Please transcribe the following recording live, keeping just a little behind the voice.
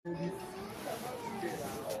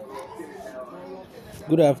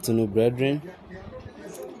Good afternoon, brethren.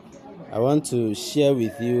 I want to share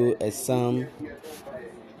with you a psalm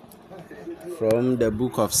from the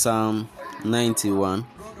book of Psalm 91.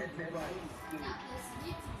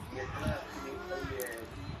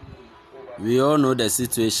 We all know the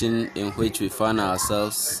situation in which we find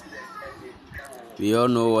ourselves. We all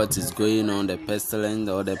know what is going on, the pestilence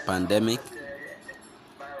or the pandemic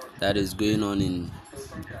that is going on in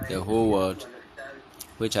the whole world,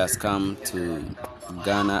 which has come to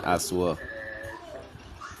Ghana as well.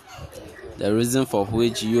 The reason for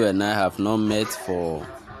which you and I have not met for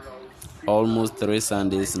almost 3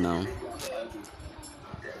 Sundays now.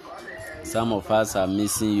 Some of us are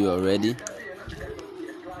missing you already.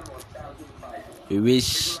 We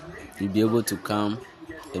wish you'll be able to come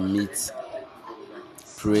and meet,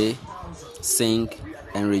 pray, sing,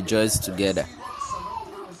 and rejoice together.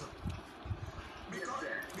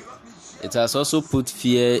 It has also put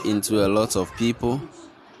fear into a lot of people.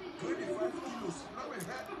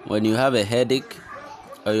 When you have a headache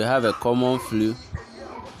or you have a common flu,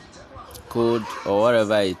 cold, or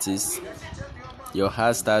whatever it is, your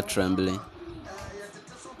heart starts trembling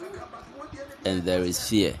and there is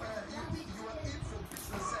fear.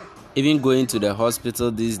 Even going to the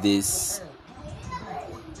hospital these days,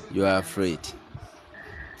 you are afraid.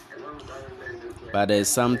 But there is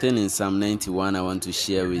something in Psalm 91 I want to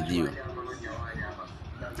share with you.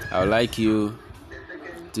 I would like you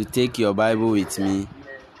to take your Bible with me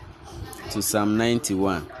to Psalm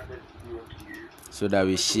 91 so that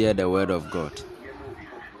we share the word of God.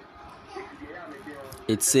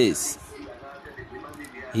 It says,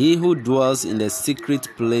 "He who dwells in the secret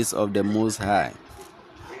place of the Most High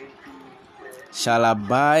shall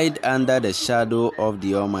abide under the shadow of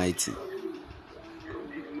the Almighty.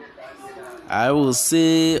 I will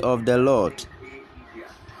say of the Lord,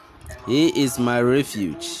 He is my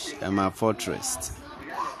refuge and my fortress.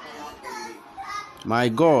 My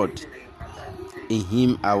God, in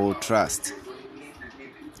Him I will trust.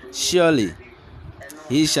 Surely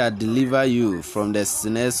He shall deliver you from the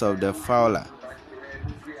snares of the fowler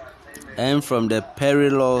and from the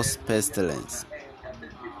perilous pestilence.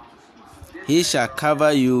 He shall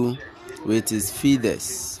cover you with His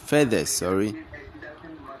feathers,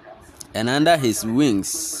 and under His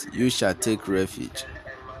wings you shall take refuge.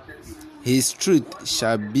 His truth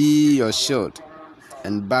shall be your shield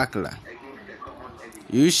and buckler.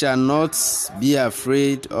 You shall not be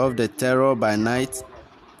afraid of the terror by night,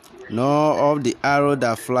 nor of the arrow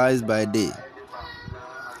that flies by day,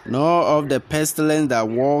 nor of the pestilence that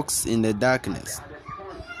walks in the darkness,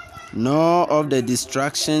 nor of the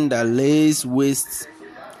destruction that lays waste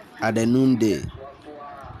at the noonday.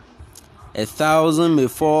 1,000 may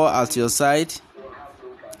fall at your side,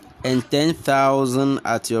 and 10,000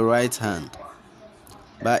 at your right hand,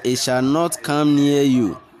 but it shall not come near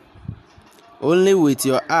you. Only with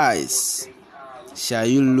your eyes shall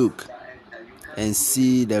you look and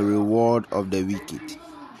see the reward of the wicked.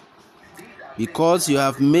 Because you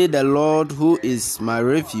have made the Lord, who is my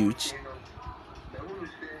refuge,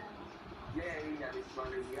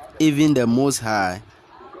 even the Most High,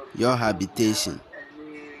 your habitation.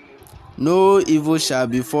 No evil shall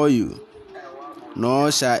befall you,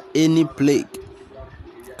 nor shall any plague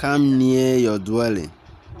come near your dwelling.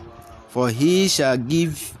 For He shall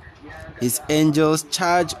give His angels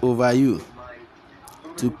charge over you,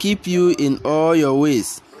 to keep you in all your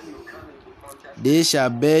ways. They shall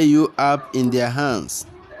bear you up in their hands,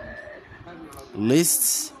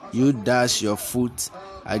 lest you dash your foot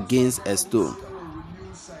against a stone.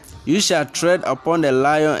 You shall tread upon the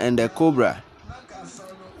lion and the cobra,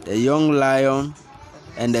 the young lion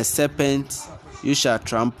and the serpent you shall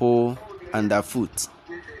trample underfoot.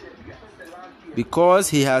 Because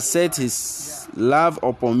He has set His love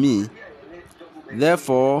upon me,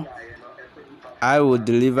 therefore I will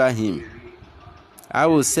deliver him. I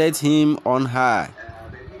will set him on high,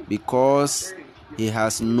 because he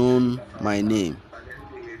has known my name.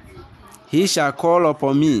 He shall call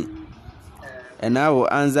upon me, and I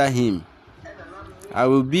will answer him. I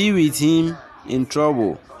will be with him in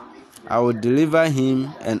trouble. I will deliver him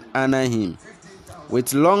and honor him.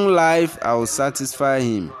 With long life I will satisfy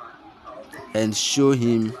him and show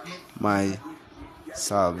him my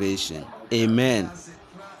salvation." Amen.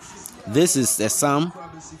 This is a psalm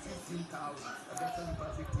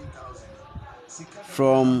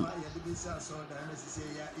from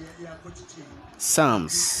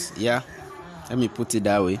Psalms. Yeah, let me put it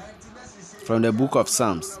that way. From the book of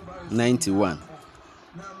Psalms 91.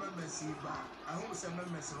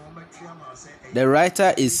 The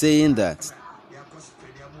writer is saying that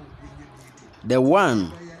the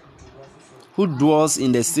one who dwells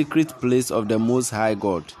in the secret place of the Most High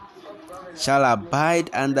God shall abide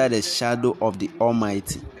under the shadow of the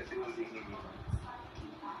Almighty.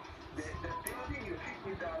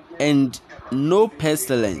 And no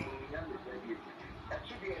pestilence,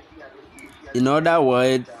 in other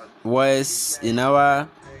words, in our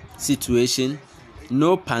situation,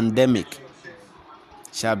 no pandemic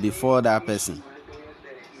shall befall that person.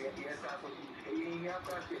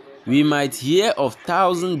 We might hear of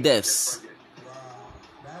 1,000 deaths.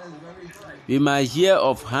 We might hear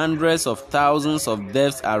of hundreds of thousands of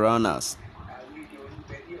deaths around us.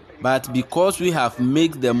 But because we have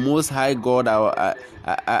made the Most High God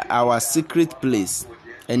our secret place,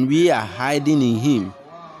 and we are hiding in Him,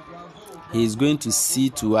 He is going to see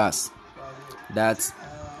to us that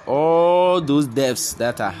all those deaths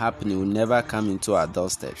that are happening will never come into our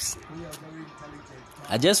doorsteps.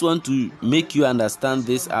 I just want to make you understand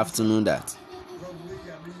this afternoon that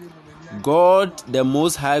God, the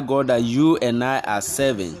Most High God that you and I are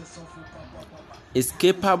serving, is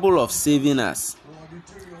capable of saving us.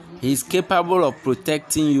 He is capable of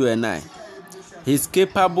protecting you and I. He is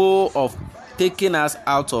capable of taking us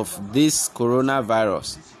out of this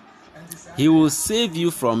coronavirus. He will save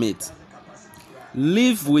you from it.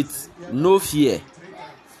 Live with no fear.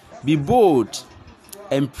 Be bold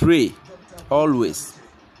and pray always,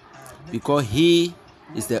 because He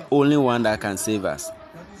is the only one that can save us.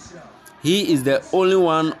 He is the only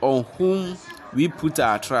one on whom we put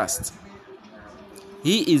our trust.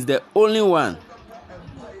 He is the only one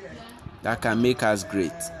that can make us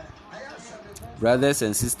great. Brothers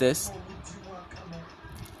and sisters,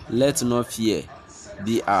 let no fear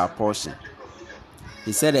be our portion.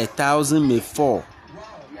 He said 1,000 may fall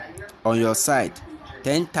on your side,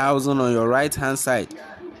 10,000 on your right hand side.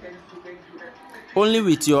 Only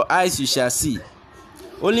with your eyes you shall see.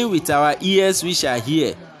 Only with our ears we shall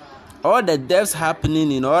hear. All the deaths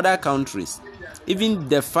happening in other countries, even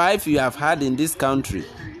the 5 you have had in this country,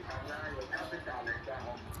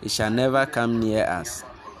 it shall never come near us.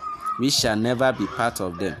 We shall never be part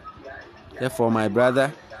of them. Therefore, my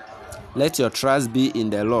brother, let your trust be in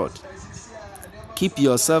the Lord. Keep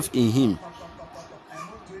yourself in Him,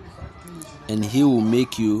 and He will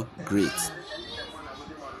make you great.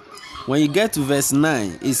 When you get to verse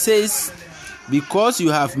 9, it says, because you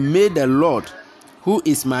have made the Lord, who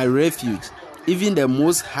is my refuge, even the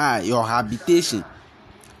Most High, your habitation.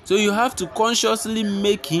 So you have to consciously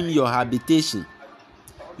make Him your habitation.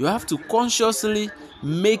 You have to consciously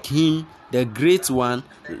make Him the great one,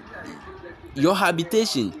 your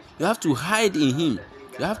habitation. You have to hide in Him.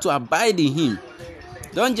 You have to abide in Him.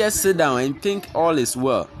 Don't just sit down and think all is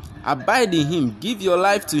well. Abide in Him. Give your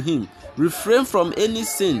life to Him. Refrain from any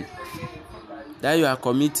sin that you are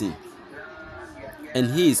committing.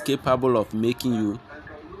 And He is capable of making you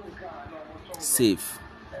safe.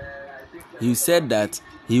 He said that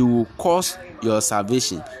He will cause your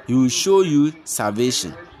salvation. He will show you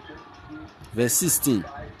salvation. Verse 16.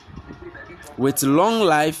 With long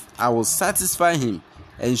life I will satisfy him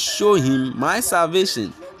and show him my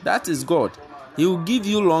salvation. That is God. He will give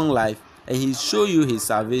you long life and He will show you His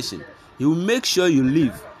salvation. He will make sure you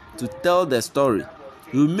live to tell the story.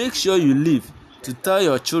 He will make sure you live to tell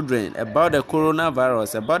your children about the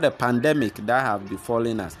coronavirus, about the pandemic that have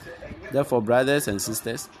befallen us. Therefore, brothers and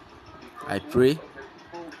sisters, I pray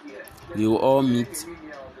we will all meet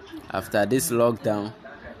after this lockdown.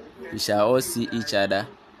 We shall all see each other.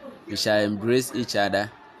 We shall embrace each other,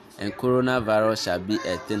 and coronavirus shall be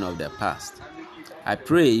a thing of the past. I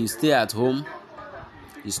pray you stay at home.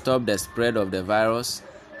 You stop the spread of the virus.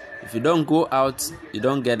 If you don't go out, you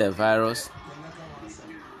don't get the virus.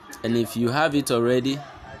 And if you have it already,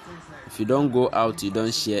 if you don't go out, you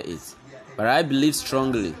don't share it. But I believe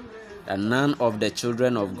strongly that none of the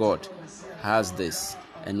children of God has this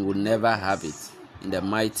and will never have it. In the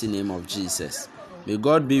mighty name of Jesus. May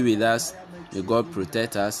God be with us. May God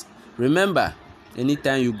protect us. Remember,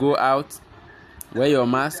 anytime you go out, wear your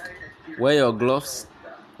mask, wear your gloves.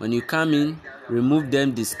 When you come in, remove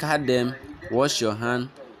them, discard them, wash your hand,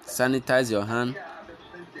 sanitize your hand,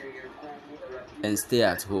 and stay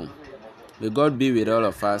at home. May God be with all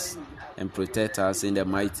of us and protect us in the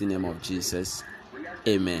mighty name of Jesus.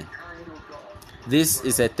 Amen. This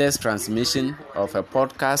is a test transmission of a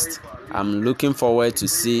podcast. I'm looking forward to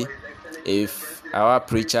see if our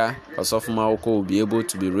preacher, Osofo Mawoko, will be able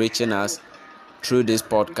to be reaching us through this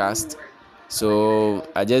podcast. So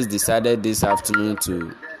I just decided this afternoon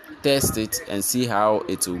to test it and see how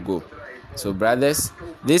it will go. So brothers,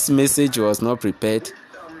 this message was not prepared.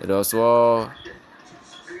 It was all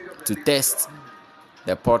to test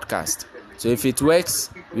the podcast. So if it works,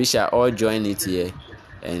 we shall all join it here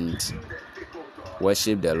and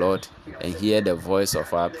worship the Lord and hear the voice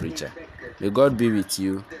of our preacher. May God be with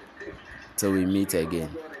you till we meet again.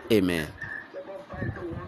 Amen.